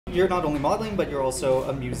you're not only modeling, but you're also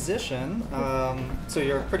a musician. So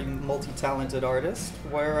you're a pretty multi-talented artist.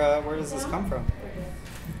 Where does this come from?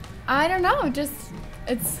 I don't know. Just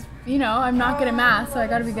it's I'm not good at math, so I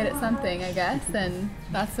got to be good at something, I guess, and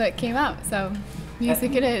that's what came out. So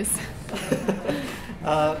music it is.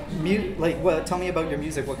 Tell me about your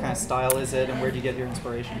music. What kind of style is it, and where do you get your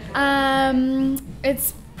inspiration?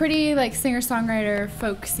 It's pretty like singer-songwriter,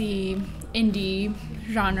 folksy, indie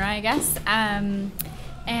genre, I guess.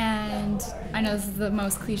 And I know this is the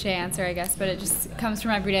most cliche answer, I guess, but it just comes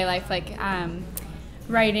from everyday life. Like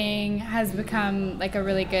writing has become like a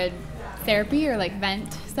really good therapy or like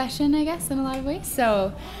vent session, I guess, in a lot of ways.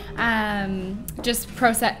 So just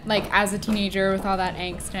process, like as a teenager with all that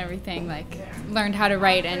angst and everything, like learned how to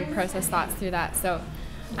write and process thoughts through that. So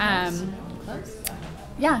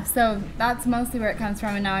yeah, so that's mostly where it comes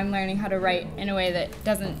from, and now I'm learning how to write in a way that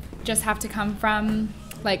doesn't just have to come from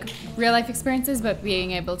like real life experiences, but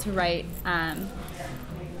being able to write kind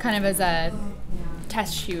of as a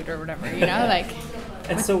test shoot or whatever, like.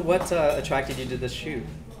 And so what attracted you to this shoot?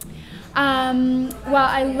 Well,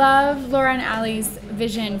 I love Laura and Allie's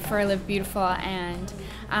vision for Live Beautiful, and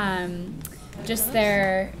just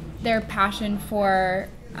their passion for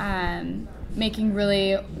making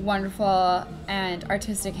really wonderful and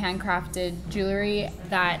artistic handcrafted jewelry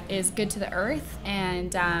that is good to the earth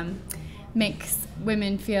and makes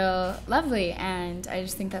women feel lovely, and I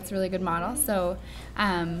just think that's a really good model. So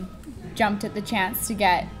jumped at the chance to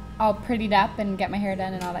get all prettied up and get my hair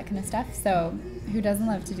done and all that kind of stuff. So who doesn't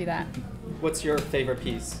love to do that? What's your favorite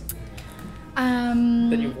piece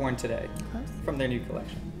that you've worn today from their new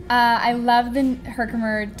collection? I love the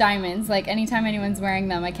Herkimer diamonds. Like anytime anyone's wearing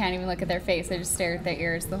them, I can't even look at their face. I just stare at their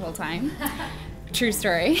ears the whole time. True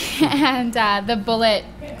story. And the bullet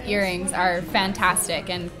earrings are fantastic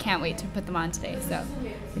and can't wait to put them on today. So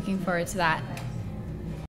looking forward to that.